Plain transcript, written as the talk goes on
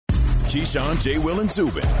Keyshawn, J. Will, and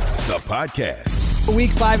Zubin, the podcast.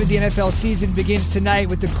 Week 5 of the NFL season begins tonight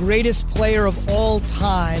with the greatest player of all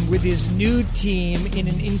time with his new team in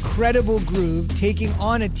an incredible groove, taking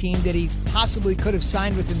on a team that he possibly could have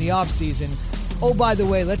signed with in the offseason. Oh, by the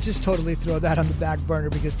way, let's just totally throw that on the back burner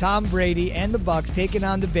because Tom Brady and the Bucs taking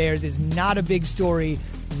on the Bears is not a big story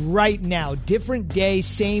right now. Different day,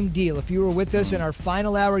 same deal. If you were with us in our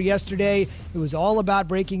final hour yesterday, it was all about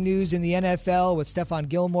breaking news in the NFL with Stephon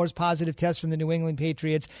Gilmore's positive test from the New England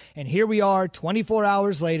Patriots. And here we are 24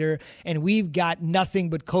 hours later, and we've got nothing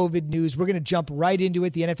but COVID news. We're going to jump right into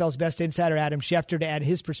it. The NFL's best insider, Adam Schefter, to add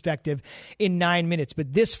his perspective in 9 minutes.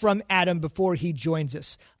 But this from Adam before he joins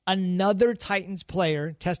us. Another Titans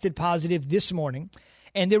player tested positive this morning.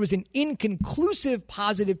 And there was an inconclusive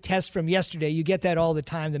positive test from yesterday. You get that all the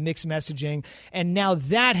time, the mixed messaging. And now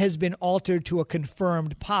that has been altered to a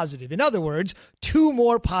confirmed positive. In other words, 2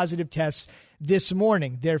 more positive tests this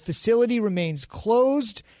morning. Their facility remains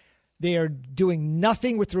closed. They are doing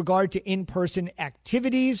nothing with regard to in-person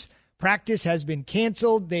activities. Practice has been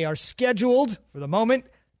canceled. They are scheduled, for the moment,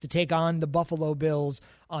 to take on the Buffalo Bills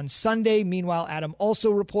on Sunday. Meanwhile, Adam also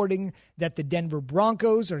reporting that the Denver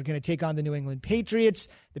Broncos are going to take on the New England Patriots.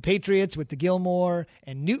 The Patriots with the Gilmore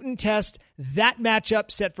and Newton test. That matchup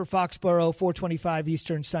set for Foxborough, 4:25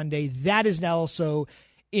 Eastern Sunday. That is now also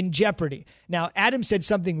in jeopardy. Now, Adam said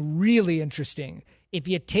something really interesting. If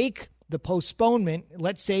you take the postponement,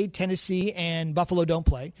 let's say Tennessee and Buffalo don't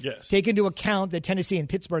play. Yes. Take into account that Tennessee and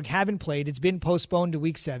Pittsburgh haven't played. It's been postponed to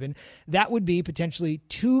week 7. That would be potentially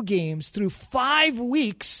 2 games through 5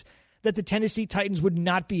 weeks that the Tennessee Titans would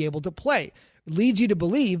not be able to play. Leads you to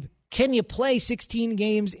believe, can you play 16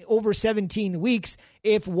 games over 17 weeks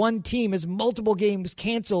if one team has multiple games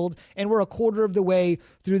canceled and we're a quarter of the way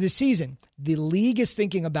through the season? The league is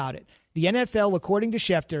thinking about it. The NFL, according to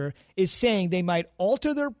Schefter, is saying they might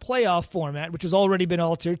alter their playoff format, which has already been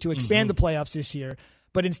altered to expand the playoffs this year.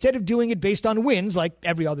 But instead of doing it based on wins, like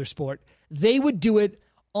every other sport, they would do it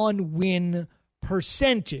on win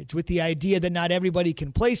percentage with the idea that not everybody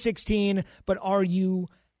can play 16, but are you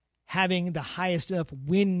having the highest enough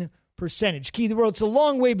win percentage? Key, it's a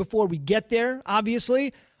long way before we get there,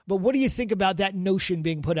 obviously. But what do you think about that notion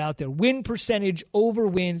being put out there? Win percentage over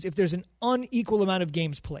wins if there's an unequal amount of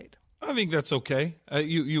games played. I think that's okay.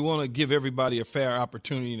 You want to give everybody a fair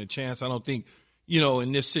opportunity and a chance. I don't think,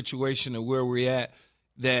 in this situation of where we're at,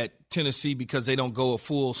 that Tennessee, because they don't go a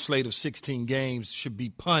full slate of 16 games, should be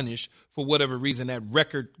punished for whatever reason. That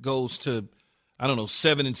record goes to,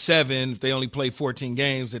 7-7. If they only play 14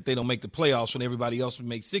 games, that they don't make the playoffs when everybody else would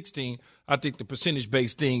make 16. I think the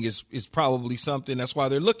percentage-based thing is probably something. That's why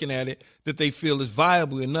they're looking at it, that they feel is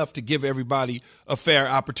viable enough to give everybody a fair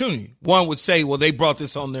opportunity. One would say, well, they brought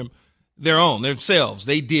this on themselves.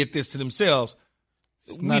 They did this to themselves.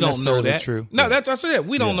 We don't know that. True. No, that's it.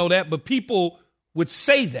 We don't know that, but people would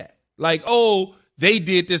say that. Like, oh, they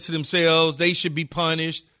did this to themselves. They should be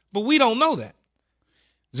punished. But we don't know that.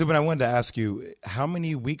 Zubin, I wanted to ask you, how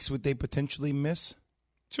many weeks would they potentially miss?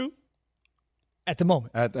 2. At the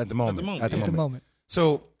moment. At the moment.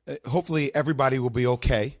 So hopefully everybody will be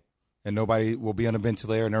okay, and nobody will be on a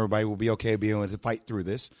ventilator, and everybody will be okay being able to fight through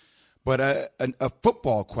this. But a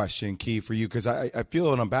football question, Key, for you, because I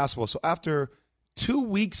feel it on basketball. So after 2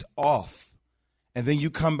 weeks off, and then you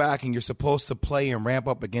come back and you're supposed to play and ramp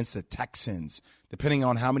up against the Texans, depending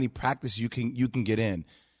on how many practices you can get in,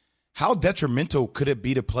 how detrimental could it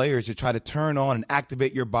be to players to try to turn on and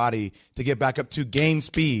activate your body to get back up to game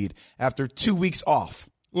speed after 2 weeks off?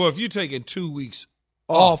 Well, if you're taking 2 weeks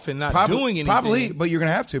off and not doing anything. Probably, but you're going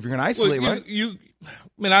to have to if you're going to isolate,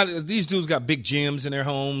 right? These dudes got big gyms in their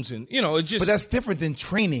homes, and it's just. But that's different than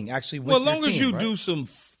training, actually. With as long as you do some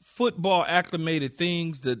football acclimated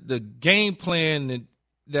things, the game plan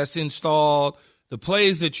that's installed, the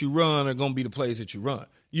plays that you run are going to be the plays that you run.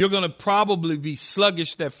 You're going to probably be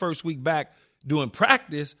sluggish that first week back doing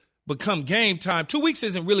practice, but come game time, 2 weeks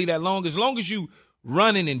isn't really that long. As long as you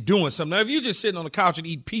running and doing something. Now, if you're just sitting on the couch and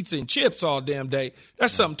eat pizza and chips all damn day,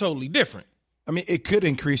 that's something totally different. I mean, it could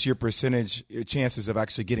increase your chances of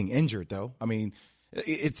actually getting injured, though. I mean,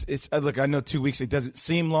 it's look, I know 2 weeks, it doesn't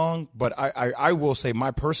seem long, but I will say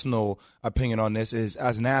my personal opinion on this is,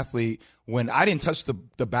 as an athlete, when I didn't touch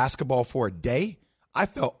the basketball for a day, I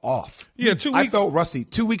felt off. Yeah, 2 weeks. I felt rusty.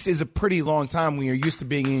 2 weeks is a pretty long time when you're used to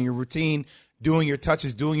being in your routine, doing your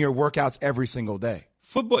touches, doing your workouts every single day.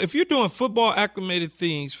 Football. If you're doing football acclimated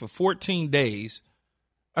things for 14 days,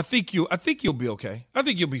 I think you'll be okay. I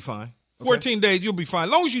think you'll be fine. 14 days, you'll be fine.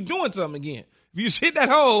 As long as you're doing something again. If you sit at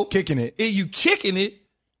home, kicking it,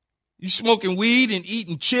 you smoking weed and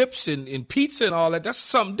eating chips and pizza and all that. That's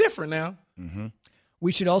something different now. Mm-hmm.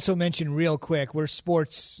 We should also mention real quick, we're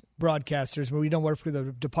sports broadcasters where we don't work for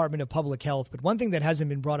the Department of Public Health. But one thing that hasn't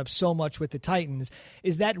been brought up so much with the Titans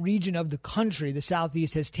is that region of the country, the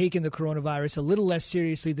Southeast, has taken the coronavirus a little less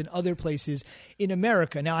seriously than other places in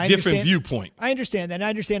America. Now, different viewpoint. I understand that. And I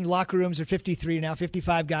understand locker rooms are 53 now,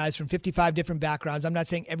 55 guys from 55 different backgrounds. I'm not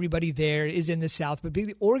saying everybody there is in the South, but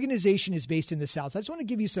the organization is based in the South. So I just want to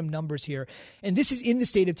give you some numbers here. And this is in the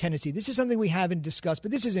state of Tennessee. This is something we haven't discussed,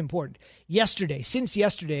 but this is important. Since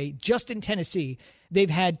yesterday, just in Tennessee, they've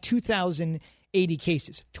had 2,080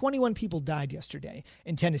 cases. 21 people died yesterday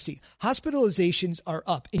in Tennessee. Hospitalizations are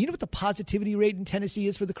up. And you know what the positivity rate in Tennessee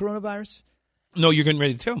is for the coronavirus? No, you're getting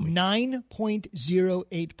ready to tell me.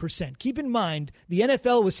 9.08%. Keep in mind, the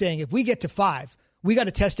NFL was saying if we get to 5, we got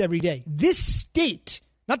to test every day. This state,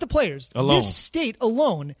 not the players, this state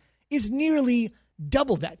alone is nearly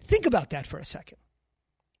double that. Think about that for a second.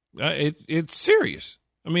 It's serious.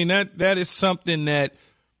 I mean, that is something that,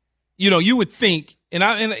 you would think, and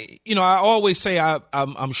I always say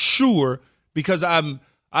I'm sure, because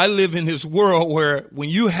I live in this world where when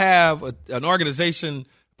you have an organization,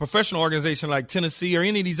 professional organization like Tennessee or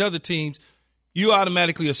any of these other teams, you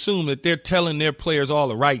automatically assume that they're telling their players all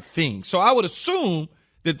the right things. So I would assume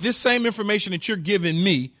that this same information that you're giving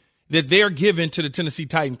me, that they're giving to the Tennessee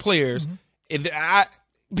Titan players,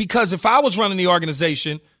 because if I was running the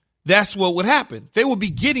organization, that's what would happen. They would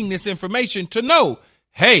be getting this information to know,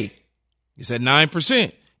 hey, it's at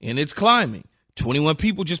 9% and it's climbing. 21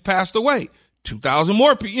 people just passed away. 2,000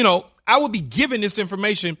 more people. I would be given this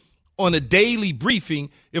information on a daily briefing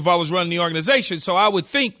if I was running the organization. So I would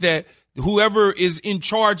think that whoever is in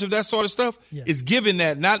charge of that sort of stuff is giving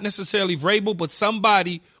that, not necessarily Vrabel, but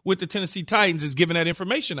somebody with the Tennessee Titans is giving that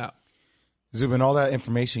information out. Zubin, all that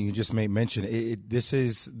information you just made mention, this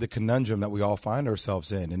is the conundrum that we all find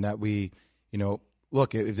ourselves in, and that we,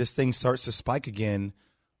 look, if this thing starts to spike again,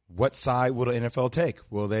 what side will the NFL take?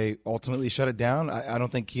 Will they ultimately shut it down? I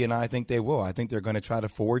don't think Key and I think they will. I think they're going to try to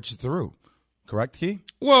forge through. Correct, Key?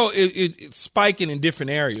 Well, it's spiking in different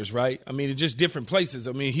areas, right? I mean, it's just different places.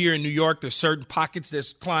 I mean, here in New York, there's certain pockets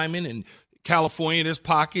that's climbing, and California, there's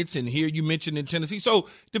pockets, and here you mentioned in Tennessee. So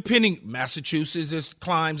Massachusetts, there's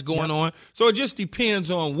climbs going on. So it just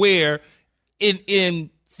depends on where.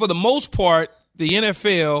 For the most part, the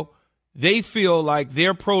NFL, they feel like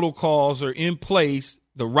their protocols are in place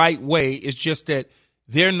the right way. It's just that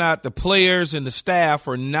the players and the staff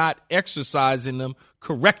are not exercising them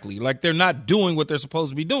correctly. Like they're not doing what they're supposed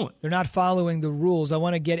to be doing. They're not following the rules. I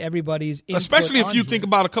want to get everybody's input. Especially if you think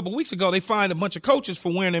about a couple weeks ago, they fined a bunch of coaches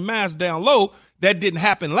for wearing their masks down low. That didn't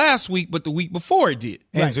happen last week, but the week before it did.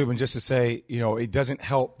 And Zubin, just to say, it doesn't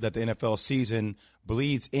help that the NFL season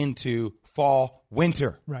bleeds into fall,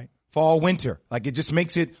 winter. Right. Fall, winter. Like it just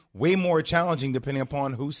makes it way more challenging depending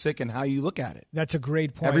upon who's sick and how you look at it. That's a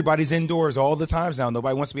great point. Everybody's indoors all the times now.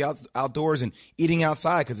 Nobody wants to be outdoors and eating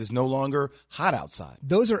outside because it's no longer hot outside.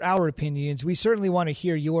 Those are our opinions. We certainly want to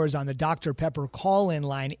hear yours on the Dr. Pepper call-in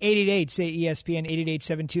line, 888-SAY-ESPN,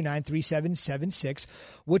 888-729-3776.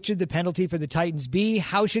 What should the penalty for the Titans be?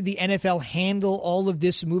 How should the NFL handle all of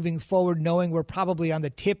this moving forward, knowing we're probably on the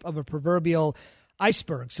tip of a proverbial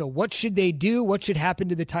iceberg? So what should they do? What should happen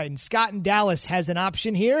to the Titans? Scott in Dallas has an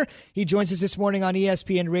option here. He joins us this morning on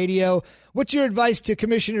ESPN Radio. What's your advice to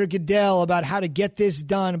Commissioner Goodell about how to get this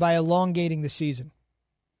done by elongating the season?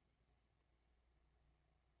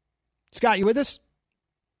 Scott, you with us?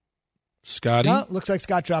 Scotty? No, looks like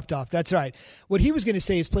Scott dropped off. That's right. What he was going to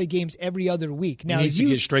say is play games every other week. Now, he needs to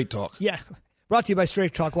get straight talk. Yeah. Brought to you by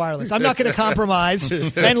Straight Talk Wireless. I'm not going to compromise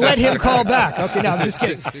and let him call back. Okay, no, I'm just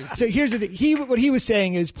kidding. So here's the thing. What he was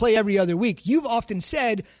saying is play every other week. You've often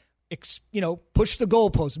said, push the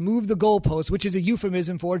goalpost, move the goalpost, which is a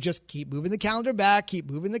euphemism for just keep moving the calendar back, keep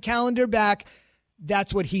moving the calendar back.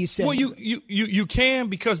 That's what he's saying. Well, you can,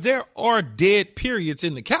 because there are dead periods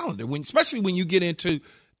in the calendar, especially when you get into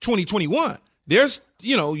 2021. There's,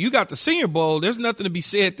 you got the Senior Bowl. There's nothing to be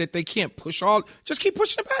said that they can't push just keep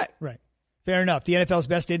pushing it back. Right. Fair enough. The NFL's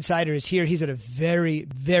best insider is here. He's at a very,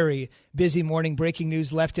 very busy morning, breaking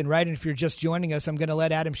news left and right. And if you're just joining us, I'm going to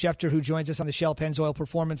let Adam Schefter, who joins us on the Shell Pennzoil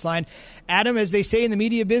Performance Line. Adam, as they say in the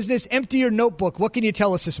media business, empty your notebook. What can you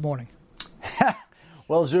tell us this morning?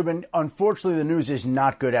 Well, Zubin, unfortunately, the news is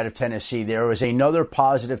not good out of Tennessee. There was another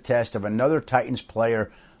positive test of another Titans player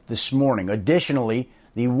this morning. Additionally,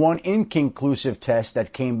 the one inconclusive test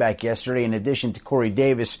that came back yesterday, in addition to Corey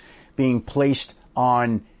Davis being placed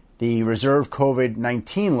on the reserve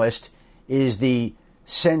COVID-19 list, is the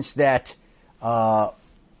sense that, well,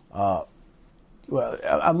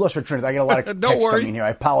 I'm lost for train. I got a lot of text coming in here. I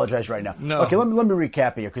apologize right now. No. Okay, let me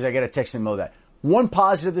recap here because I got a text in the middle of that. One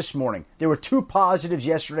positive this morning. There were 2 positives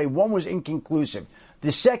yesterday. One was inconclusive.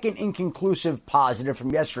 The second inconclusive positive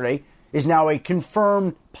from yesterday is now a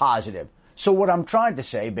confirmed positive. So what I'm trying to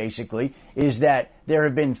say, basically, is that there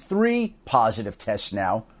have been 3 positive tests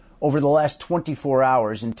now over the last 24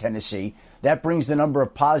 hours in Tennessee. That brings the number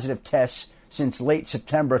of positive tests since late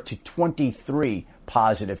September to 23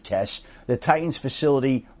 positive tests. The Titans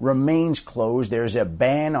facility remains closed. There's a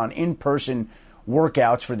ban on in-person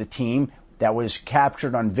workouts for the team that was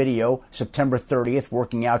captured on video September 30th,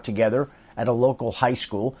 working out together at a local high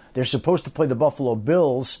school. They're supposed to play the Buffalo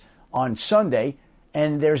Bills on Sunday,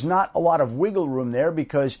 and there's not a lot of wiggle room there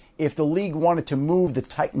because if the league wanted to move the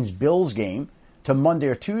Titans-Bills game to Monday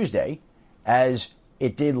or Tuesday, as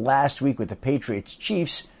it did last week with the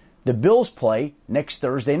Patriots-Chiefs, the Bills play next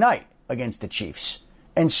Thursday night against the Chiefs.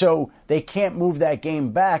 And so they can't move that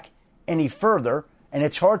game back any further, and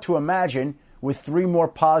it's hard to imagine with 3 more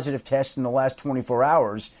positive tests in the last 24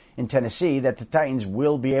 hours in Tennessee that the Titans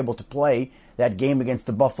will be able to play that game against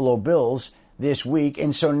the Buffalo Bills this week.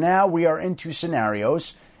 And so now we are into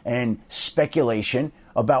scenarios and speculation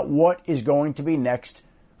about what is going to be next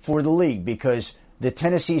for the league, because the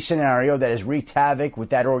Tennessee scenario that has wreaked havoc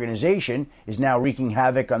with that organization is now wreaking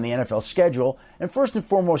havoc on the NFL schedule. And first and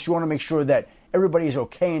foremost, you want to make sure that everybody is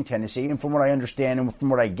okay in Tennessee. And from what I understand and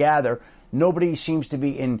from what I gather, nobody seems to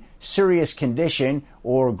be in serious condition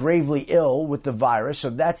or gravely ill with the virus. So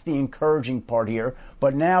that's the encouraging part here.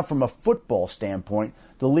 But now from a football standpoint,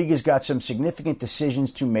 the league has got some significant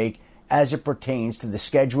decisions to make as it pertains to the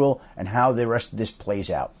schedule and how the rest of this plays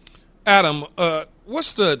out. Adam,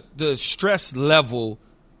 what's the stress level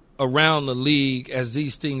around the league as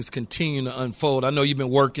these things continue to unfold? I know you've been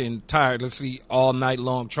working tirelessly all night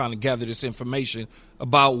long trying to gather this information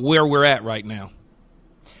about where we're at right now.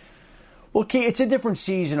 Well, Key, it's a different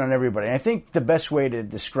season on everybody. I think the best way to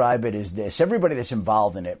describe it is this. Everybody that's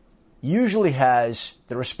involved in it usually has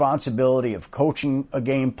the responsibility of coaching a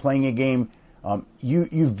game, playing a game.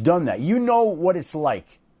 You've done that. You know what it's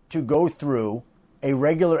like to go through a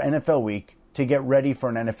regular NFL week to get ready for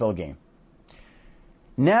an NFL game.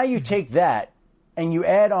 Now you take that and you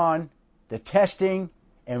add on the testing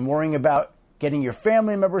and worrying about getting your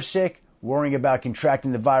family member sick, worrying about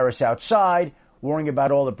contracting the virus outside, worrying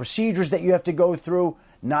about all the procedures that you have to go through,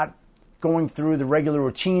 not going through the regular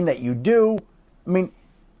routine that you do. I mean,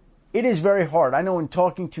 it is very hard. I know in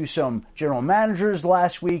talking to some general managers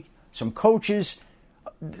last week, some coaches,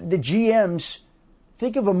 the GMs,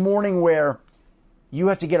 think of a morning where you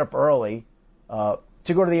have to get up early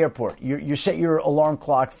to go to the airport. You set your alarm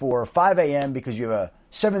clock for 5 a.m. because you have a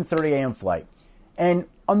 7:30 a.m. flight. And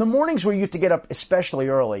on the mornings where you have to get up especially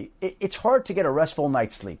early, it's hard to get a restful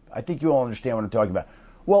night's sleep. I think you all understand what I'm talking about.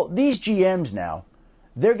 Well, these GMs now,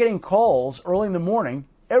 they're getting calls early in the morning,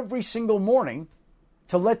 every single morning,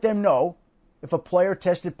 to let them know if a player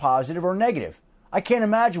tested positive or negative. I can't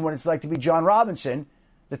imagine what it's like to be John Robinson,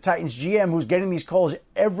 the Titans GM, who's getting these calls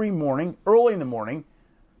every morning, early in the morning,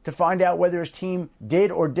 to find out whether his team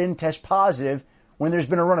did or didn't test positive when there's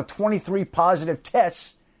been a run of 23 positive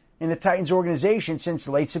tests in the Titans organization since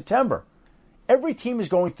late September. Every team is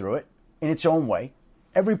going through it in its own way.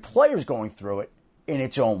 Every player is going through it in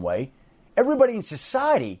its own way. Everybody in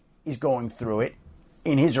society is going through it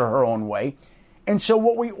in his or her own way. And so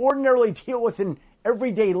what we ordinarily deal with in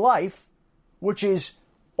everyday life, which is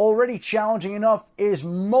already challenging enough, is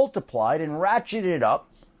multiplied and ratcheted up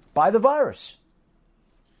by the virus.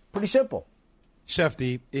 Pretty simple.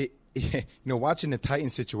 Schefter, watching the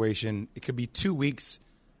Titans situation, it could be 2 weeks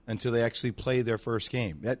until they actually play their first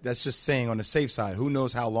game. That's just saying on the safe side. Who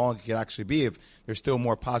knows how long it could actually be if there's still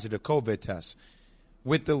more positive COVID tests.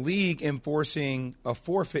 With the league enforcing a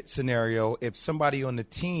forfeit scenario, if somebody on the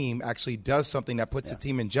team actually does something that puts the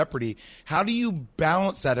team in jeopardy, how do you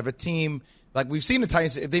balance that? If a team, like we've seen the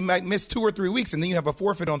Titans, if they might miss 2 or 3 weeks and then you have a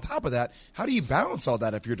forfeit on top of that, how do you balance all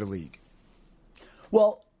that if you're the league?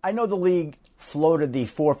 Well, I know the league floated the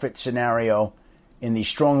forfeit scenario in the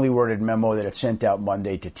strongly worded memo that it sent out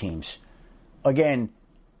Monday to teams. Again,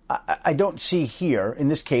 I don't see here, in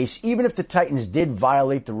this case, even if the Titans did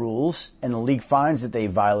violate the rules and the league finds that they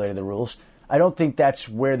violated the rules, I don't think that's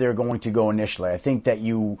where they're going to go initially. I think that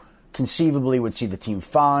you conceivably would see the team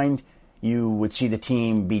fined. You would see the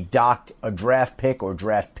team be docked a draft pick or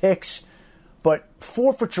draft picks. But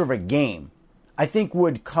forfeiture of a game, I think,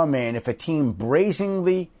 would come in if a team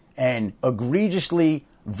brazenly and egregiously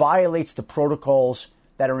violates the protocols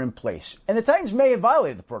that are in place. And the Titans may have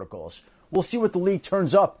violated the protocols. We'll see what the league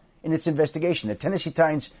turns up in its investigation. The Tennessee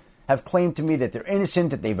Titans have claimed to me that they're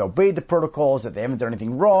innocent, that they've obeyed the protocols, that they haven't done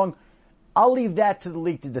anything wrong. I'll leave that to the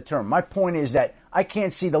league to determine. My point is that I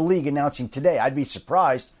can't see the league announcing today. I'd be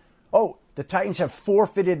surprised. Oh, the Titans have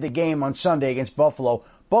forfeited the game on Sunday against Buffalo.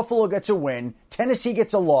 Buffalo gets a win, Tennessee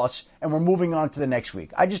gets a loss, and we're moving on to the next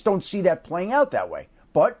week. I just don't see that playing out that way.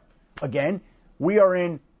 But, again, we are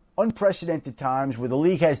in unprecedented times where the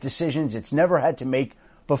league has decisions it's never had to make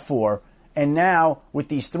before. And now, with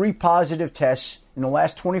these 3 positive tests in the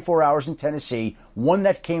last 24 hours in Tennessee, one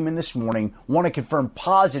that came in this morning, one a confirmed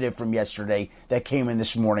positive from yesterday that came in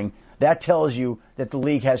this morning, that tells you that the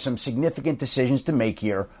league has some significant decisions to make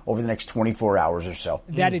here over the next 24 hours or so.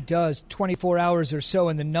 That it does, 24 hours or so,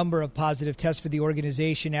 and the number of positive tests for the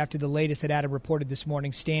organization after the latest that Adam reported this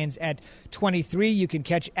morning stands at 23. You can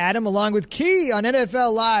catch Adam along with Key on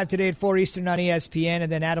NFL Live today at 4 Eastern on ESPN,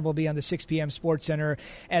 and then Adam will be on the 6 p.m. Sports Center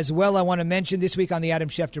as well. I want to mention this week on the Adam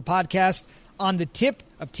Schefter podcast, on the tip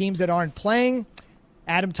of teams that aren't playing,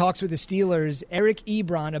 Adam talks with the Steelers' Eric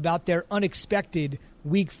Ebron about their unexpected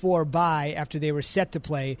Week 4 bye after they were set to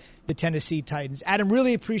play the Tennessee Titans. Adam,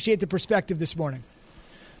 really appreciate the perspective this morning.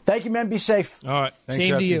 Thank you, man. Be safe. All right. Thanks,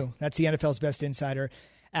 Same to you. That's the NFL's best insider,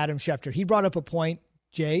 Adam Schefter. He brought up a point,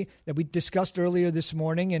 Jay, that we discussed earlier this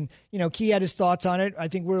morning, and, Key had his thoughts on it. I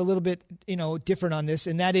think we're a little bit, different on this,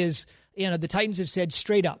 and that is, the Titans have said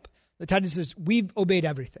straight up, the Titans have, we've obeyed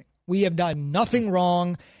everything. We have done nothing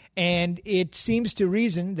wrong. And it seems to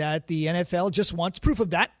reason that the NFL just wants proof of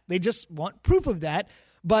that. They just want proof of that.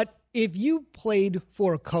 But if you played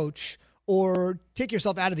for a coach or take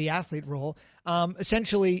yourself out of the athlete role,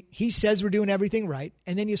 essentially he says we're doing everything right.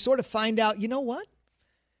 And then you sort of find out, you know what?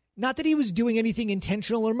 Not that he was doing anything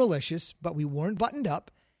intentional or malicious, but we weren't buttoned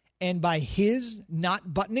up. And by his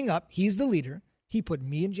not buttoning up, he's the leader. He put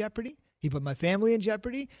me in jeopardy. He put my family in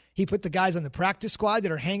jeopardy. He put the guys on the practice squad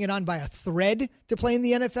that are hanging on by a thread to play in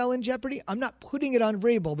the NFL in jeopardy. I'm not putting it on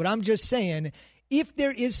Vrabel, but I'm just saying if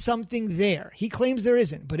there is something there, he claims there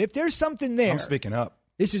isn't, but if there's something there. I'm speaking up.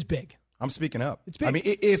 This is big. I'm speaking up. It's big. I mean,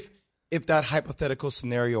 if that hypothetical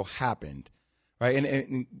scenario happened, right,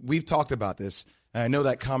 and we've talked about this, and I know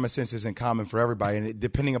that common sense isn't common for everybody, and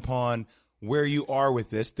depending upon where you are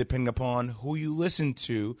with this, depending upon who you listen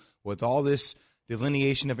to with all this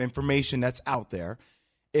delineation of information that's out there.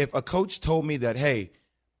 If a coach told me that, hey,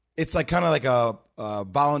 it's like kind of like a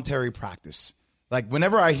voluntary practice. Like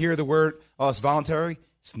whenever I hear the word, oh, it's voluntary,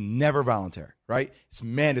 it's never voluntary, right? It's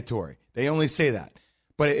mandatory. They only say that.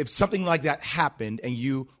 But if something like that happened and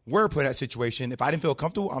you were put in that situation, if I didn't feel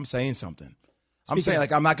comfortable, I'm saying something. I'm saying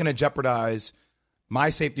like I'm not going to jeopardize my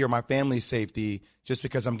safety or my family's safety just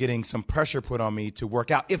because I'm getting some pressure put on me to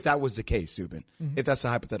work out, if that was the case, Zubin, if that's a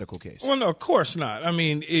hypothetical case. Well, no, of course not. I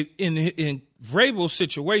mean, in Vrabel's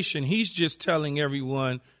situation, he's just telling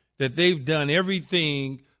everyone that they've done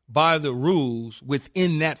everything by the rules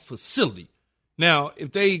within that facility. Now,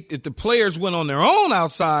 if the players went on their own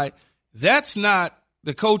outside, that's not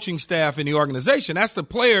the coaching staff and the organization. That's the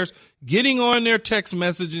players getting on their text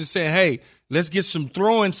messages saying, hey, let's get some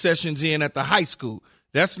throwing sessions in at the high school.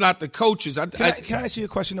 That's not the coaches. Can I ask you a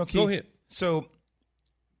question, though, Keith? Go ahead. So,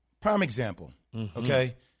 prime example,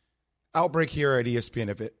 okay? Outbreak here at ESPN,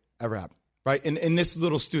 if it ever happened, right? In this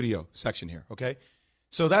little studio section here, okay?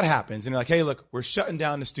 So that happens, and you're like, hey, look, we're shutting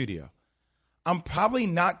down the studio. I'm probably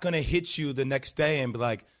not going to hit you the next day and be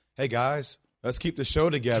like, hey, guys, let's keep the show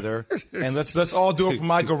together, and let's all do it from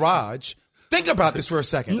my garage. Think about this for a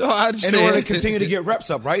second. No, I understand. In order to continue to get reps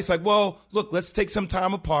up, right? It's like, well, look, let's take some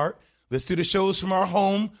time apart. Let's do the shows from our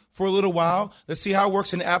home for a little while. Let's see how it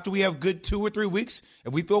works. And after we have good 2 or 3 weeks,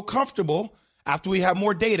 if we feel comfortable, after we have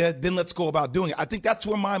more data, then let's go about doing it. I think that's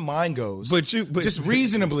where my mind goes. But just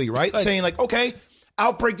reasonably, right? Saying like, okay,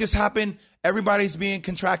 outbreak just happened. Everybody's being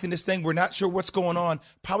contracting this thing. We're not sure what's going on.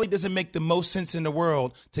 Probably doesn't make the most sense in the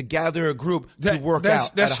world to gather a group to work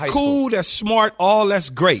out at a high school. That's cool. That's smart. All that's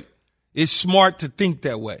great. It's smart to think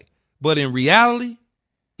that way. But in reality,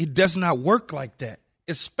 it does not work like that,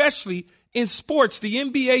 especially in sports. The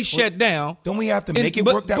NBA shut down. Don't we have to make it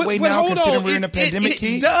work that way now, considering we're in a pandemic?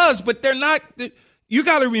 It does, but they're not. You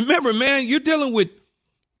got to remember, man, you're dealing with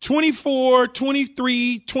 24,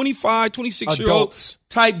 23, 25, 26-year-old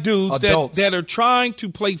type dudes that are trying to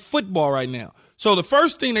play football right now. So the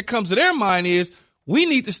first thing that comes to their mind is we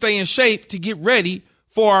need to stay in shape to get ready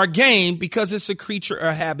for our game because it's a creature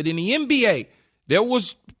of habit. In the NBA, there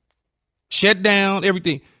was shut down,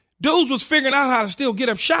 everything. Dudes was figuring out how to still get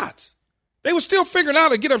up shots. They were still figuring out how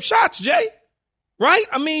to get up shots, Jay. Right?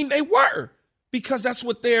 I mean, they were. Because that's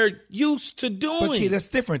what they're used to doing. But, that's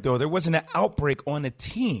different, though. There wasn't an outbreak on the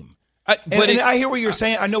team. I hear what you're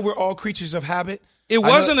saying. I know we're all creatures of habit. It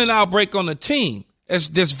wasn't an outbreak on the team.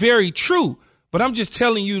 That's very true. But I'm just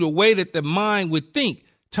telling you the way that the mind would think.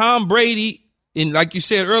 Tom Brady, and like you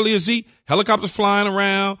said earlier, Z, helicopters flying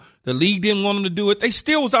around. The league didn't want him to do it. They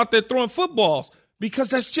still was out there throwing footballs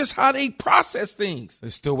because that's just how they process things.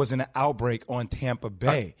 There still wasn't an outbreak on Tampa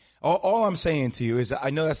Bay. All I'm saying to you is that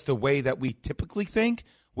I know that's the way that we typically think.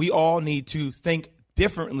 We all need to think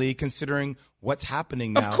differently considering what's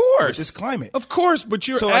happening now with this climate. Of course, but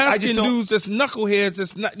you're asking dudes that's knuckleheads.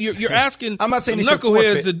 That's not. You're asking I'm not saying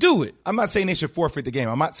knuckleheads to do it. I'm not saying they should forfeit the game.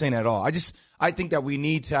 I'm not saying that at all. I think that we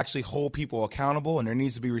need to actually hold people accountable, and there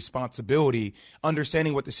needs to be responsibility,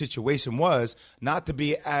 understanding what the situation was, not to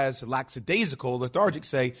be as lackadaisical, lethargic,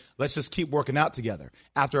 say, let's just keep working out together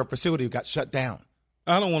after a facility got shut down.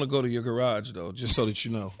 I don't want to go to your garage, though, just so that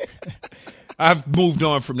you know. I've moved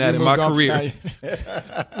on from that in my career.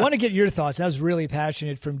 I want to get your thoughts. That was really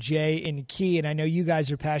passionate from Jay and Key, and I know you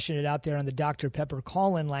guys are passionate out there on the Dr. Pepper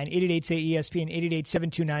call-in line, 888-SAY-ESPN,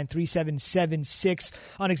 888-729-3776,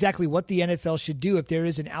 on exactly what the NFL should do if there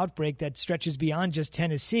is an outbreak that stretches beyond just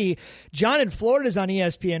Tennessee. John in Florida is on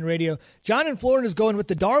ESPN Radio. John in Florida is going with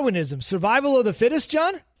the Darwinism. Survival of the fittest,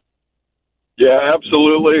 John? Yeah,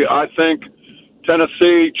 absolutely. I think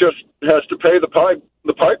Tennessee just has to pay the piper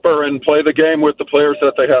and play the game with the players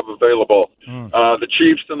that they have available. The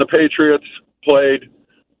Chiefs and the Patriots played.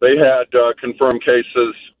 They had confirmed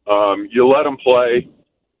cases. You let them play,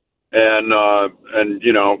 and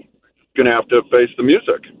you know, going to have to face the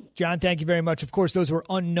music. John, thank you very much. Of course, those were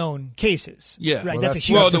unknown cases. Yeah, right. Well, that's a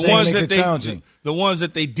huge the ones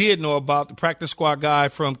that they did know about. The practice squad guy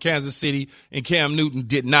from Kansas City and Cam Newton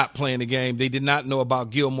did not play in the game. They did not know about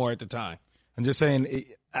Gilmore at the time. I'm just saying,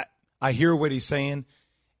 I hear what he's saying.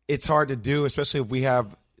 It's hard to do, especially if we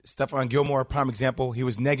have Stephon Gilmore, prime example. He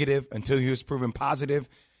was negative until he was proven positive.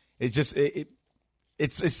 It's just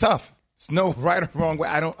it's tough. It's no right or wrong way.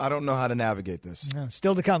 I don't know how to navigate this. No,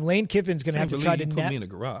 still to come. Lane Kiffin's going to have to try to put me in a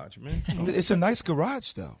garage, man. It's a nice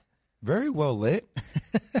garage, though. Very well lit.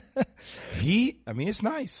 It's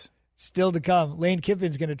nice. Still to come. Lane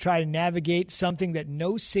Kiffin's going to try to navigate something that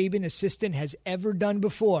no Saban assistant has ever done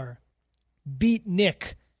before. Beat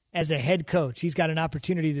Nick as a head coach. He's got an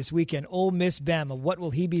opportunity this weekend. Ole Miss Bama. What will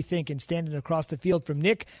he be thinking standing across the field from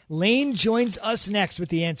Nick? Lane joins us next with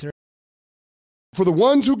the answer. For the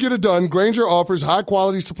ones who get it done, Grainger offers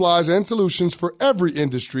high-quality supplies and solutions for every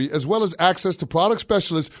industry, as well as access to product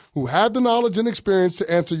specialists who have the knowledge and experience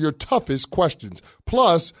to answer your toughest questions.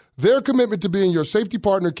 Plus, their commitment to being your safety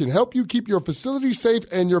partner can help you keep your facility safe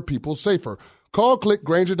and your people safer. Call, click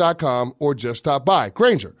Grainger.com, or just stop by.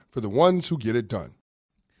 Grainger, for the ones who get it done.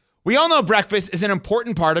 We all know breakfast is an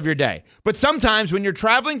important part of your day, but sometimes when you're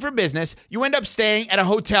traveling for business, you end up staying at a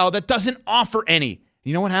hotel that doesn't offer any.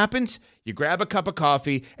 You know what happens? You grab a cup of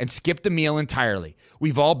coffee and skip the meal entirely.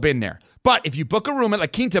 We've all been there. But if you book a room at La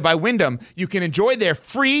Quinta by Wyndham, you can enjoy their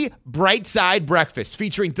free Bright Side breakfast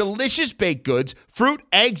featuring delicious baked goods, fruit,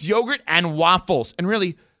 eggs, yogurt, and waffles. And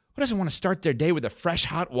really, who doesn't want to start their day with a fresh,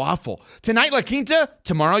 hot waffle? Tonight, La Quinta,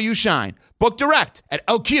 tomorrow you shine. Book direct at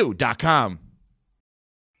lq.com.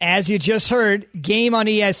 As you just heard, game on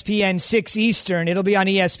ESPN 6 Eastern. It'll be on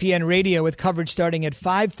ESPN Radio with coverage starting at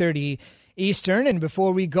 5:30 Eastern. And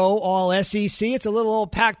before we go all SEC, it's a little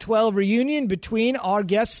old Pac-12 reunion between our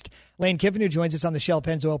guest, Lane Kiffin, who joins us on the Shell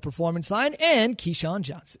Pennzoil Performance Line, and Keyshawn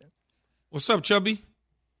Johnson. What's up, Chubby?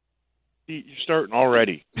 You're starting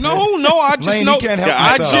already. No, I just Lane, know. He can't help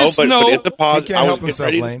I himself. just but know. it's a pause. He can't help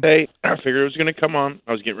himself, Lane. I figured it was going to come on.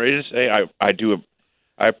 I was getting ready to say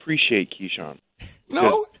I appreciate Keyshawn.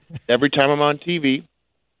 No. Every time I'm on TV,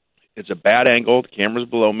 it's a bad angle. The camera's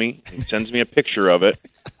below me. He sends me a picture of it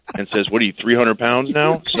and says, "What are you, 300 pounds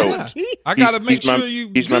now?" So I got to make sure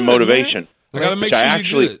he's my motivation. Man. I got to make sure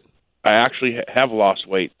you're good. I actually have lost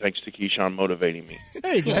weight thanks to Keyshawn motivating me.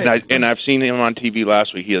 Hey, and I've seen him on TV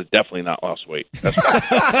last week. He has definitely not lost weight.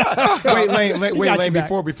 Wait, Lane.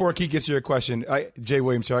 Before Key gets to your question, Jay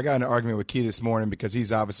Williams here. I got in an argument with Key this morning because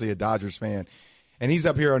he's obviously a Dodgers fan. And he's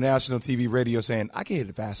up here on national TV radio saying, I can hit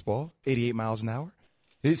a fastball, 88 miles an hour.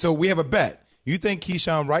 So we have a bet. You think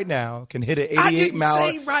Keyshawn right now can hit an 88 mile?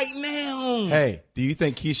 I didn't say right now. Hey, do you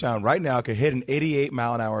think Keyshawn right now can hit an 88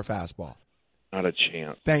 mile an hour fastball? Not a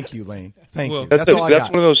chance. Thank you, Lane. Thank you. That's all I got.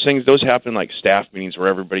 That's one of those things. Those happen like staff meetings where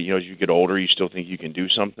everybody, as you get older, you still think you can do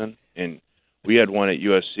something. And we had one at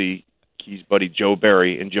USC, Key's buddy Joe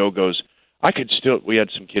Barry, and Joe goes, we had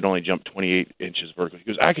some kid only jump 28 inches vertical. He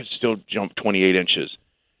goes, I could still jump 28 inches.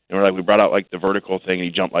 And we're like, we brought out like the vertical thing, and he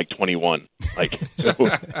jumped like 21. Like, so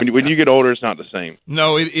when you get older, it's not the same.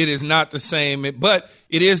 No, it is not the same. But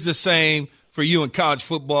it is the same for you in college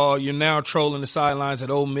football. You're now trolling the sidelines at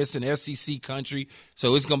Ole Miss and SEC country.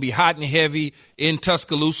 So it's going to be hot and heavy in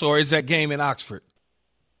Tuscaloosa, or is that game in Oxford?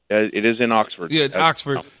 It is in Oxford. Yeah,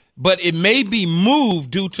 Oxford. But it may be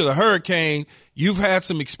moved due to the hurricane. You've had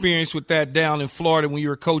some experience with that down in Florida when you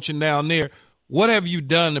were coaching down there. What have you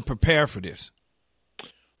done to prepare for this?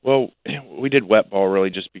 Well, we did wet ball really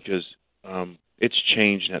just because it's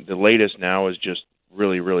changed. The latest now is just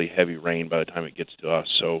really, really heavy rain by the time it gets to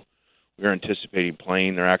us. So we're anticipating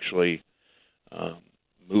playing. They're actually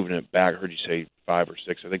moving it back. I heard you say 5 or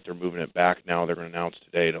 6. I think they're moving it back now. They're going to announce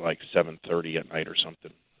today to like 7:30 at night or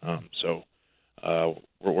something. So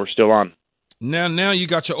we're still on. Now you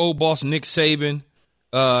got your old boss, Nick Saban.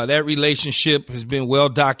 That relationship has been well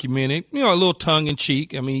documented. A little tongue in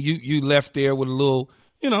cheek. I mean, you left there with a little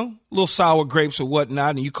sour grapes or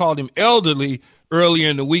whatnot, and you called him elderly earlier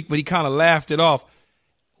in the week, but he kind of laughed it off.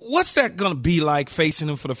 What's that going to be like facing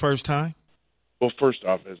him for the first time? Well, first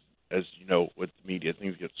off, as you know, with the media,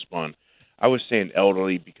 things get spun. I was saying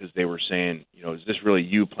elderly because they were saying, is this really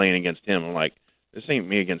you playing against him? I'm like, this ain't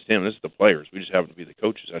me against him. This is the players. We just happen to be the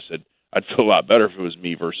coaches. I said, I'd feel a lot better if it was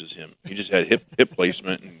me versus him. He just had hip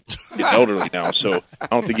placement and he's elderly now, so I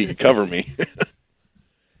don't think he could cover me.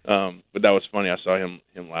 But that was funny. I saw him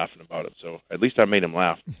laughing about it. So at least I made him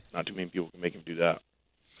laugh. Not too many people can make him do that.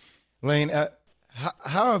 Lane,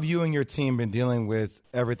 how have you and your team been dealing with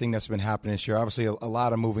everything that's been happening this year? Obviously, a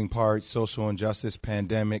lot of moving parts, social injustice,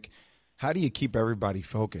 pandemic. How do you keep everybody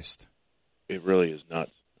focused? It really is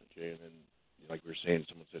nuts, Jay. And then, like we were saying,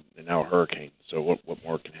 someone said, and now a hurricane. So what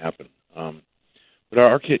more can happen? But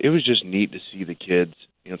our kid, it was just neat to see the kids.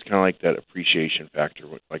 It's kind of like that appreciation factor,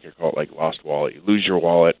 like I call it, like lost wallet. You lose your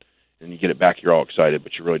wallet, and you get it back, you're all excited,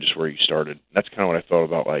 but you're really just where you started. That's kind of what I felt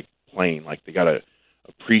about, like, playing. Like, they got a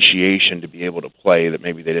appreciation to be able to play that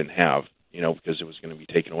maybe they didn't have, because it was going to be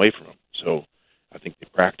taken away from them. So I think they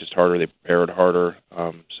practiced harder, they prepared harder.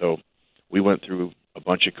 So we went through a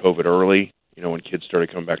bunch of COVID early, when kids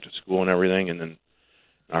started coming back to school and everything, and then,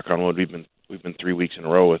 knock on wood, we've been 3 weeks in a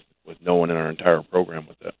row with no one in our entire program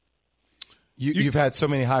with that. You've had so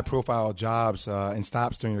many high-profile jobs and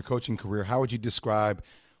stops during your coaching career. How would you describe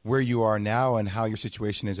where you are now and how your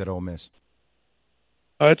situation is at Ole Miss?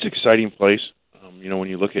 It's an exciting place. When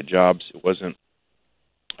you look at jobs,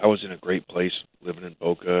 I was in a great place living in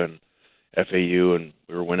Boca and FAU, and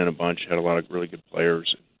we were winning a bunch, had a lot of really good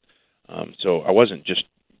players. So I wasn't just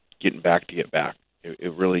getting back to get back.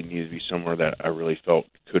 It really needed to be somewhere that I really felt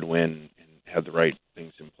could win and had the right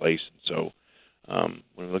things in place. And so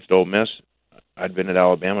when we looked at Ole Miss, I'd been at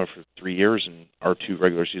Alabama for 3 years, and our 2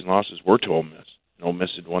 regular season losses were to Ole Miss. And Ole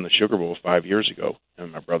Miss had won the Sugar Bowl 5 years ago,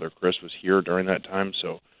 and my brother Chris was here during that time,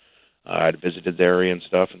 so I'd visited the area and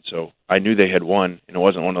stuff, and so I knew they had won, and it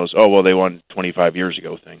wasn't one of those, they won 25 years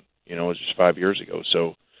ago thing. It was just 5 years ago,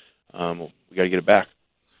 so we got to get it back.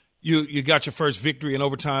 You got your first victory in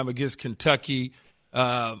overtime against Kentucky.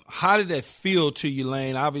 How did that feel to you,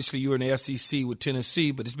 Lane? Obviously, you were in the SEC with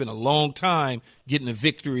Tennessee, but it's been a long time getting a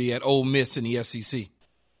victory at Ole Miss in the SEC.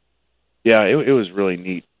 Yeah, it was really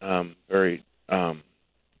neat. Very,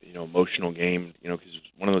 emotional game, because it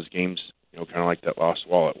was one of those games, kind of like that lost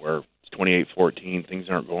wallet where it's 28-14, things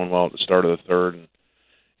aren't going well at the start of the third,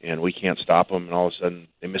 and we can't stop them, and all of a sudden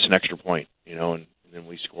they miss an extra point, and then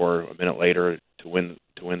we score a minute later to win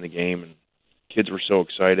the game, and kids were so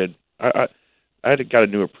excited. I got a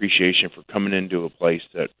new appreciation for coming into a place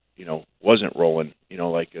that wasn't rolling,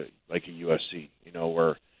 like a USC,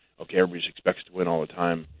 where everybody just expects to win all the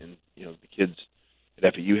time, and the kids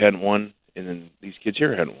at FAU hadn't won, and then these kids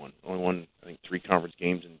here hadn't won. Only won, I think, 3 conference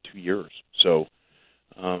games in 2 years. So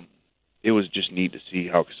it was just neat to see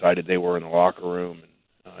how excited they were in the locker room,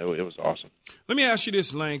 and it was awesome. Let me ask you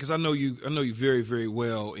this, Lane, because I know you very, very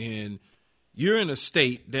well, and you're in a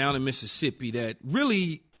state down in Mississippi that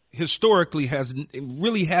really historically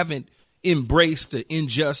haven't embraced the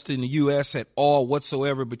injustice in the U.S. at all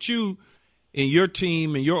whatsoever. But you and your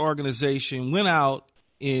team and your organization went out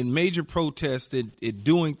in major protests at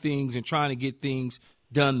doing things and trying to get things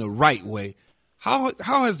done the right way. How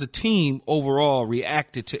has the team overall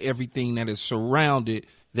reacted to everything that has surrounded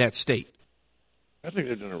that state? I think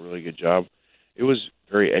they've done a really good job. It was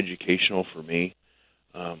very educational for me.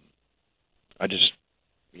 I just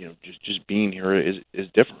being here is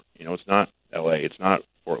different. It's not L.A., it's not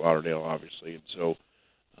Fort Lauderdale, obviously, and so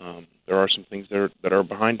there are some things that are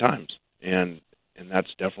behind times, and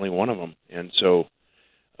that's definitely one of them. And so,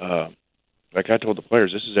 like I told the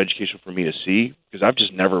players, this is educational for me to see because I've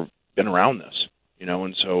just never been around this,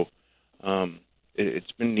 and so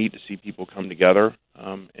it's been neat to see people come together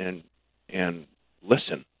and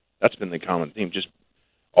listen. That's been the common theme, just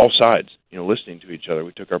all sides, listening to each other.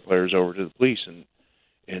 We took our players over to the police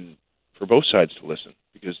and for both sides to listen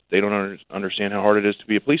because they don't understand how hard it is to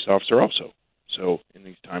be a police officer also. So in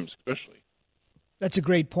these times especially. That's a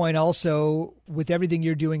great point. Also, with everything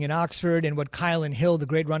you're doing in Oxford and what Kylan Hill, the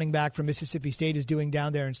great running back from Mississippi State, is doing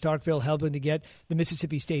down there in Starkville, helping to get the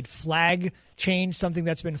Mississippi State flag changed, something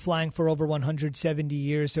that's been flying for over 170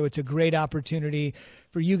 years. So it's a great opportunity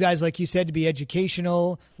for you guys, like you said, to be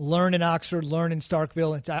educational, learn in Oxford, learn in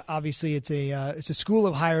Starkville. It's obviously it's a school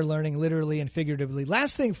of higher learning, literally and figuratively.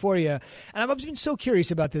 Last thing for you, and I've been so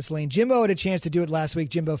curious about this, Lane. Jimbo had a chance to do it last week.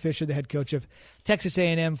 Jimbo Fisher, the head coach of Texas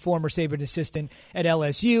A&M, former Saban assistant at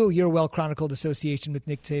LSU, your well-chronicled association with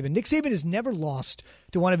Nick Saban. Nick Saban has never lost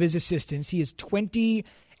to one of his assistants. He is 20.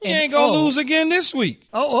 He ain't going to lose again this week.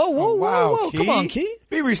 Whoa. Key. Come on, Key.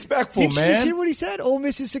 Be respectful, Did you man. just hear what he said? Ole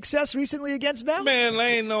Miss's success recently against Bama? Man,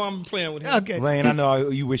 Lane, no, I'm playing with him. Okay. Lane, I know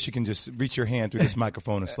you wish you can just reach your hand through this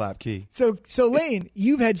microphone and slap Key. So Lane,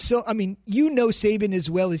 you know Saban as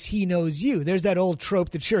well as he knows you. There's that old trope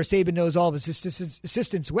that, sure, Saban knows all of his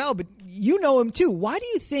assistants well, but you know him too. Why do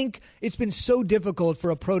you think it's been so difficult for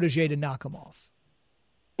a protege to knock him off?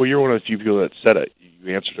 Well, you're one of the few people that said it.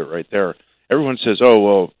 You answered it right there. Everyone says, oh,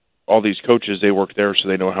 well, all these coaches, they work there, so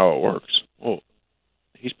they know how it works. Well,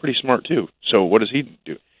 he's pretty smart, too. So what does he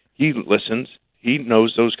do? He listens. He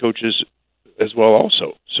knows those coaches as well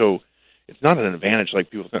also. So it's not an advantage like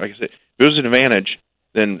people think. Like I said, if it was an advantage,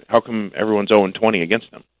 then how come everyone's 0-20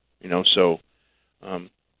 against them? So,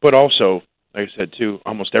 but also, like I said, too,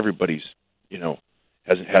 almost everybody's,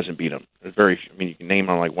 hasn't beat him. You can name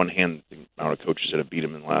on like one hand the amount of coaches that have beat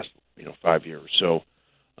him in the last, 5 years. So,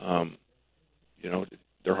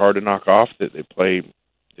 they're hard to knock off. They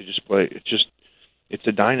just play. It's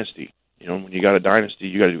a dynasty. When you got a dynasty,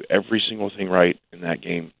 you got to do every single thing right in that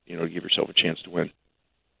game, to give yourself a chance to win.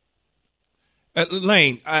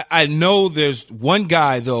 Lane, I know there's one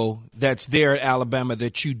guy, though, that's there at Alabama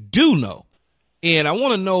that you do know. And I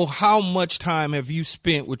want to know how much time have you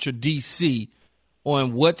spent with your DC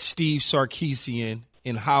on what Steve Sarkisian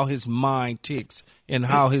and how his mind ticks and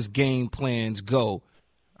how his game plans go.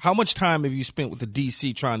 How much time have you spent with the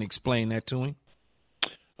DC trying to explain that to him?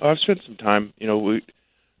 I've spent some time.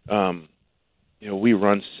 We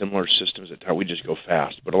run similar systems at times. We just go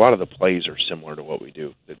fast, but a lot of the plays are similar to what we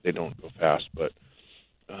do. They don't go fast, but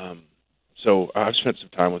so I've spent some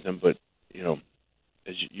time with him. But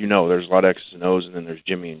as you know, there's a lot of X's and O's, and then there's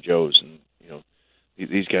Jimmy and Joe's, and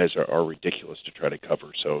these guys are ridiculous to try to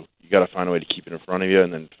cover. So you got to find a way to keep it in front of you,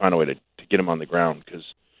 and then find a way to get them on the ground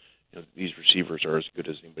because these receivers are as good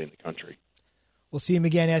as anybody in the country. We'll see him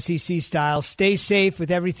again SEC style. Stay safe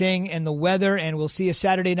with everything and the weather, and we'll see you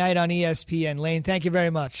Saturday night on ESPN. Lane, thank you very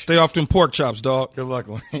much. Stay off them pork chops, dog. Good luck,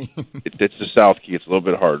 Lane. It's the South Key. It's a little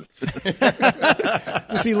bit hard.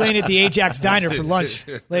 We'll see Lane at the Ajax Diner for lunch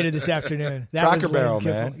later this afternoon. Cracker Barrel,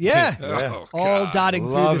 man. Yeah. Oh, all God. dotting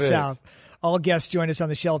Love through the it. South. All guests join us on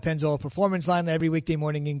the Shell Pennzoil Performance Line every weekday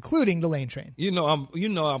morning, including the Lane Train.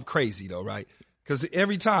 I'm crazy though, right? Because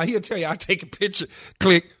every time he'll tell you, I take a picture,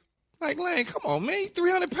 click. Like, Lane, come on, man,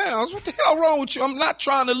 300 pounds. What the hell wrong with you? I'm not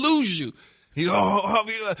trying to lose you.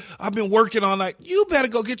 I've been working all night. You better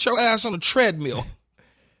go get your ass on a treadmill.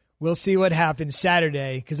 We'll see what happens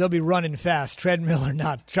Saturday because they'll be running fast, treadmill or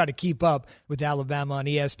not, try to keep up with Alabama on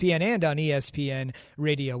ESPN and on ESPN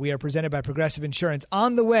Radio. We are presented by Progressive Insurance.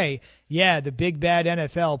 On the way, the big bad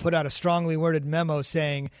NFL put out a strongly worded memo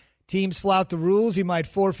saying teams flout the rules, you might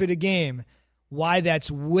forfeit a game. Why that's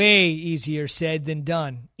way easier said than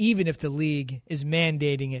done, even if the league is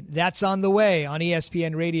mandating it. That's on the way on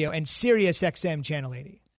ESPN Radio and Sirius XM Channel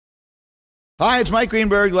 80. Hi, it's Mike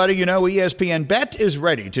Greenberg letting you know ESPN Bet is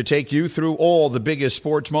ready to take you through all the biggest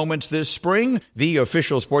sports moments this spring. The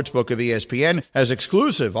official sportsbook of ESPN has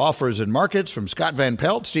exclusive offers and markets from Scott Van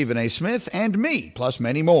Pelt, Stephen A. Smith, and me, plus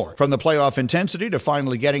many more. From the playoff intensity to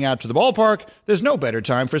finally getting out to the ballpark, there's no better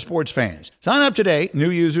time for sports fans. Sign up today.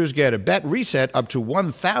 New users get a bet reset up to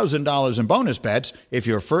 $1,000 in bonus bets if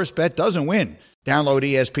your first bet doesn't win. Download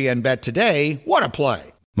ESPN Bet today. What a play.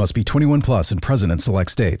 Must be 21 plus and present in select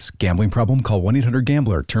states. Gambling problem? Call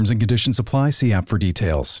 1-800-GAMBLER. Terms and conditions apply. See app for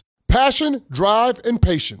details. Passion, drive, and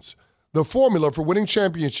patience. The formula for winning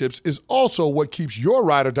championships is also what keeps your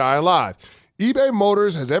ride or die alive. eBay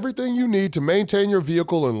Motors has everything you need to maintain your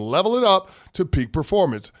vehicle and level it up to peak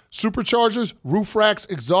performance. Superchargers, roof racks,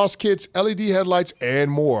 exhaust kits, LED headlights, and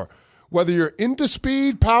more. Whether you're into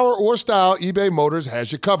speed, power, or style, eBay Motors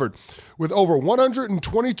has you covered. With over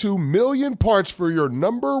 122 million parts for your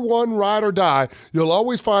number one ride or die, you'll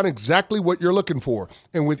always find exactly what you're looking for.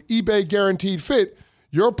 And with eBay Guaranteed Fit,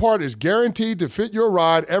 your part is guaranteed to fit your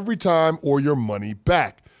ride every time or your money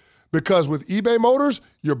back. Because with eBay Motors,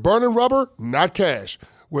 you're burning rubber, not cash.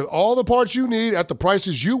 With all the parts you need at the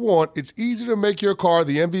prices you want, it's easy to make your car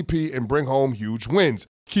the MVP and bring home huge wins.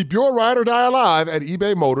 Keep your ride or die alive at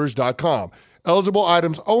ebaymotors.com. Eligible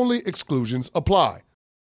items only. Exclusions apply.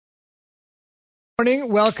 Morning,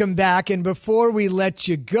 welcome back. And before we let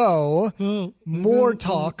you go, more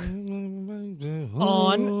talk on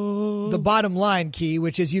the bottom line, Key,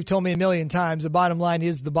 which, as you've told me a million times, the bottom line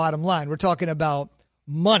is the bottom line. We're talking about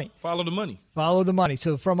money. Follow the money. Follow the money.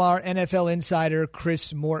 So from our NFL insider,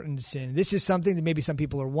 Chris Mortensen, this is something that maybe some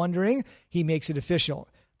people are wondering. He makes it official.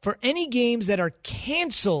 For any games that are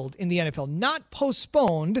canceled in the NFL, not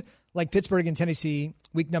postponed, like Pittsburgh and Tennessee,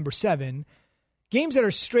 week number 7, games that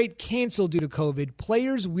are straight canceled due to COVID,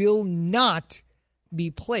 players will not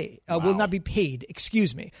be will not be paid.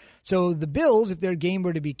 Excuse me. So the Bills, if their game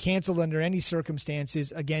were to be canceled under any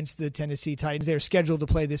circumstances against the Tennessee Titans, they're scheduled to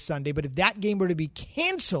play this Sunday. But if that game were to be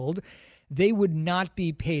canceled, they would not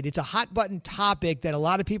be paid. It's a hot button topic that a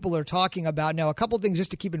lot of people are talking about. Now, a couple things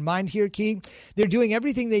just to keep in mind here, Key. They're doing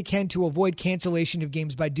everything they can to avoid cancellation of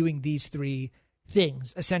games by doing these 3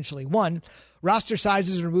 things, essentially. 1, roster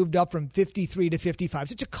sizes are moved up from 53 to 55.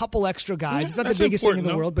 So it's a couple extra guys. It's not the biggest thing in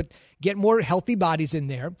the world, but get more healthy bodies in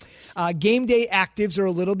there. Game day actives are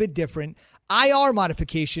a little bit different. IR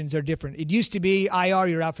modifications are different. It used to be IR,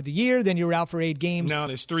 you're out for the year, then you're out for 8 games. Now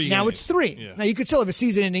it's 3. Now it's 3. Yeah. Now you could still have a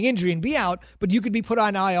season-ending injury and be out, but you could be put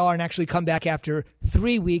on IR and actually come back after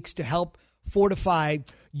 3 weeks to help fortify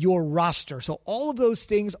your roster. So all of those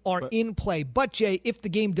things are in play. But, Jay, if the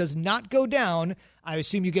game does not go down, I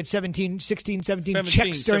assume you get 17 checks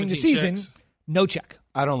during the season. Checks. No check.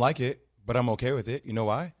 I don't like it, but I'm okay with it. You know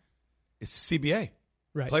why? It's CBA.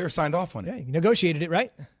 Right. Players signed off on it. Yeah, you negotiated it,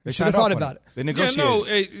 right? They should have thought about it. They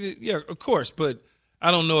negotiated. Yeah, of course, but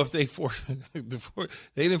I don't know if they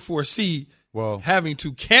didn't foresee having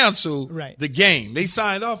to cancel the game. They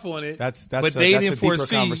signed off on it, but they didn't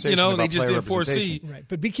foresee. They just didn't foresee. Right,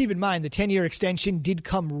 but keep in mind the 10-year extension did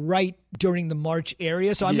come right during the March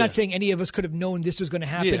area. So I'm not saying any of us could have known this was going to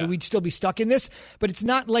happen and we'd still be stuck in this. But it's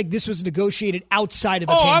not like this was negotiated outside of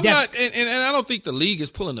the pandemic. I'm not, and I don't think the league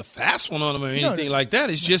is pulling a fast one on them or anything like that.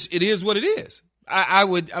 It's just it is what it is.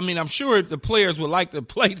 I'm sure the players would like to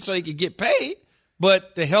play so they could get paid,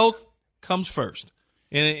 but the health comes first.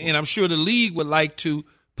 And I'm sure the league would like to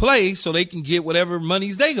play so they can get whatever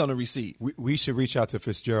monies they're going to receive. We should reach out to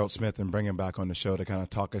Fitzgerald Smith and bring him back on the show to kind of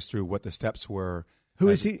talk us through what the steps were. Who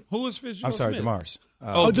is he? Who is Fitzgerald I'm sorry, Smith?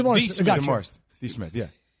 DeMars. DeMars. D. Smith, yeah.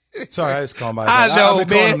 Sorry, I just called him by I know, I've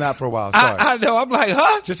been calling him that for a while. Sorry. I know. I'm like,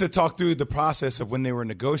 huh? Just to talk through the process of when they were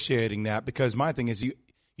negotiating that, because my thing is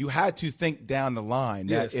you had to think down the line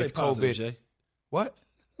that if positive, COVID Jay. What?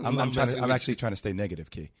 I'm actually trying to stay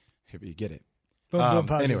negative, Key. If you get it. Boom,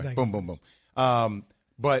 boom, anyway, boom, boom, boom.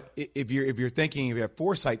 But if you have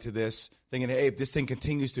foresight to this, thinking, hey, if this thing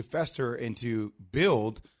continues to fester and to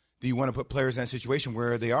build, do you want to put players in that situation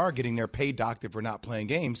where they are getting their pay docked for not playing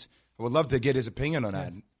games? I would love to get his opinion on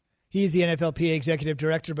that. He's the NFLPA executive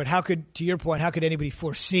director, but to your point, how could anybody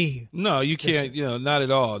foresee? No, you can't, not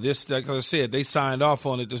at all. This, like I said, they signed off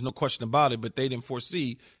on it. There's no question about it, but they didn't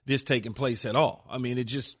foresee this taking place at all. I mean,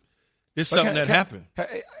 it's something that happened.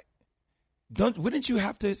 Wouldn't you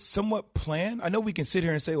have to somewhat plan? I know we can sit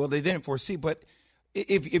here and say, well, they didn't foresee, but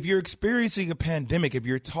if you're experiencing a pandemic, if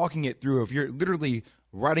you're talking it through, if you're literally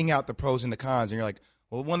writing out the pros and the cons, and you're like,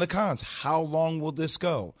 well, one of the cons, how long will this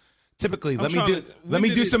go? Typically, let me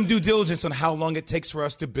do some due diligence on how long it takes for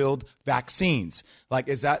us to build vaccines. Like,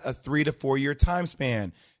 is that a 3 to 4 year time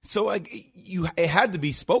span? So it had to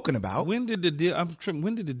be spoken about. When did the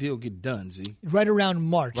deal get done, Z? Right around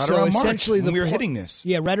March. Right around March, when we were hitting this.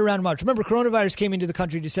 Yeah, right around March. Remember, coronavirus came into the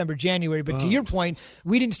country December, January. But to your point,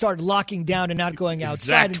 we didn't start locking down and not going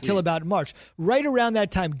outside until about March. Right around that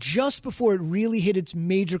time, just before it really hit its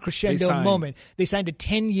major crescendo moment, they signed a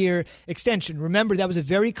 10-year extension. Remember, that was a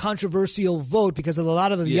very controversial vote because a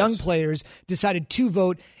lot of the young players decided to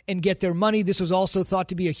vote and get their money. This was also thought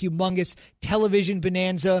to be a humongous television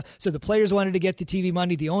bonanza. So the players wanted to get the TV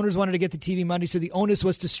money. The owners wanted to get the TV money. So the onus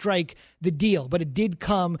was to strike the deal. But it did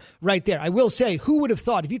come right there. I will say, who would have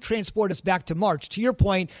thought, if you transport us back to March, to your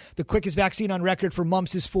point, the quickest vaccine on record for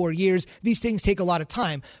mumps is 4 years. These things take a lot of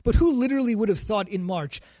time. But who literally would have thought in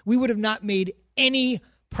March we would have not made any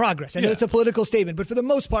progress? I know it's a political statement, but for the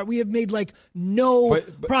most part, we have made no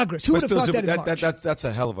progress. Who would have thought that in March? That's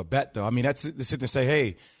a hell of a bet, though. I mean, that's to sit there and say,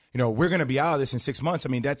 hey, we're going to be out of this in 6 months. I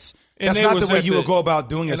mean, that's not the way you would go about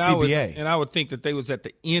doing a CBA. I would think that they was at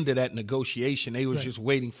the end of that negotiation. They was just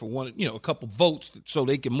waiting for a couple votes so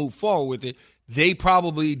they can move forward with it. They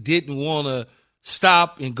probably didn't want to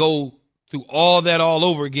stop and go through all that all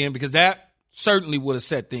over again because that certainly would have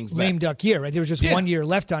set things back. Lame duck year, right? There was just 1 year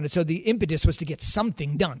left on it, so the impetus was to get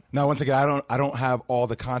something done. Now, once again, I don't have all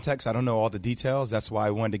the context. I don't know all the details. That's why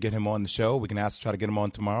I wanted to get him on the show. We can try to get him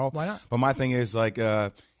on tomorrow. Why not? But my thing is, like,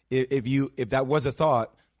 if that was a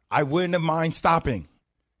thought, I wouldn't have mind stopping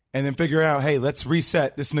and then figure out, hey, let's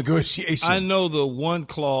reset this negotiation. I know the one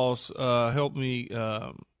clause. Help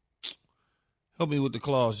me with the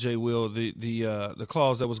clause, Jay Will. The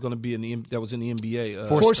clause that was going to be in the NBA.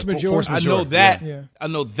 Force majeure. I know that. Yeah. I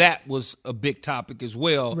know that was a big topic as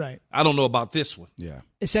well. Right. I don't know about this one. Yeah.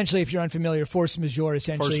 Essentially, if you're unfamiliar, force majeure is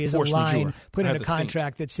a line put in a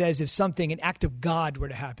contract that says if something, an act of God were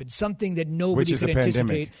to happen, something that nobody could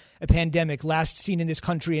anticipate, a pandemic last seen in this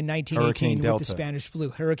country in 1918 with the Spanish flu,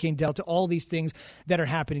 Hurricane Delta, all these things that are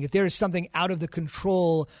happening. If there is something out of the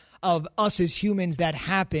control of us as humans that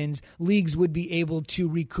happens, leagues would be able to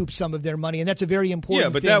recoup some of their money, and that's a very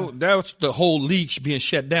important thing. Yeah, but that was the whole league being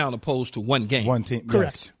shut down opposed to one game. One team.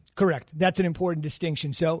 Correct. Yes. Correct. That's an important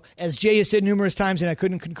distinction. So as Jay has said numerous times, and I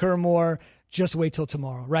couldn't concur more, just wait till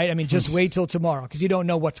tomorrow, right? I mean, just wait till tomorrow because you don't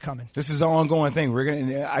know what's coming. This is an ongoing thing.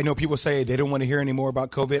 I know people say they don't want to hear any more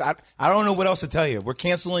about COVID. I don't know what else to tell you. We're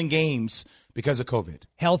canceling games because of COVID.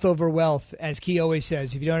 Health over wealth, as Key always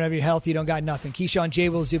says. If you don't have your health, you don't got nothing. Keyshawn, J.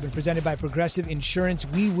 Will, Zubin, presented by Progressive Insurance.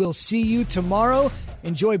 We will see you tomorrow.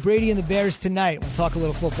 Enjoy Brady and the Bears tonight. We'll talk a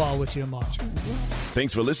little football with you tomorrow.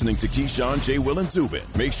 Thanks for listening to Keyshawn, J. Will, and Zubin.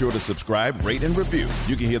 Make sure to subscribe, rate, and review.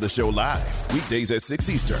 You can hear the show live weekdays at 6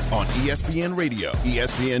 Eastern on ESPN Radio,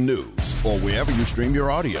 ESPN News, or wherever you stream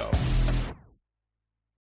your audio.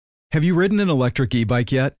 Have you ridden an electric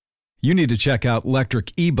e-bike yet? You need to check out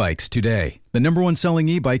Electric E-Bikes today, the #1 selling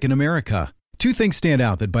e-bike in America. Two things stand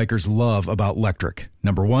out that bikers love about Electric.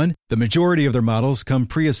 Number one, the majority of their models come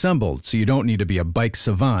pre-assembled, so you don't need to be a bike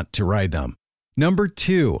savant to ride them. Number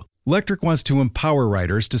two, Electric wants to empower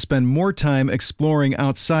riders to spend more time exploring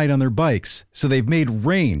outside on their bikes, so they've made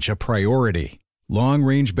range a priority.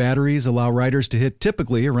 Long-range batteries allow riders to hit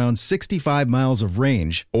typically around 65 miles of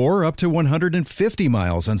range, or up to 150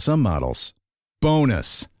 miles on some models.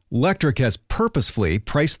 Bonus, Electric has purposefully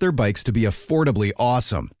priced their bikes to be affordably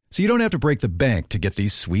awesome, so you don't have to break the bank to get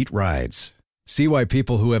these sweet rides. See why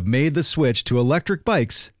people who have made the switch to electric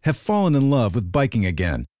bikes have fallen in love with biking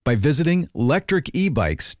again by visiting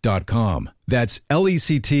electricebikes.com. That's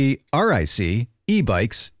LECTRIC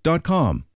ebikes.com.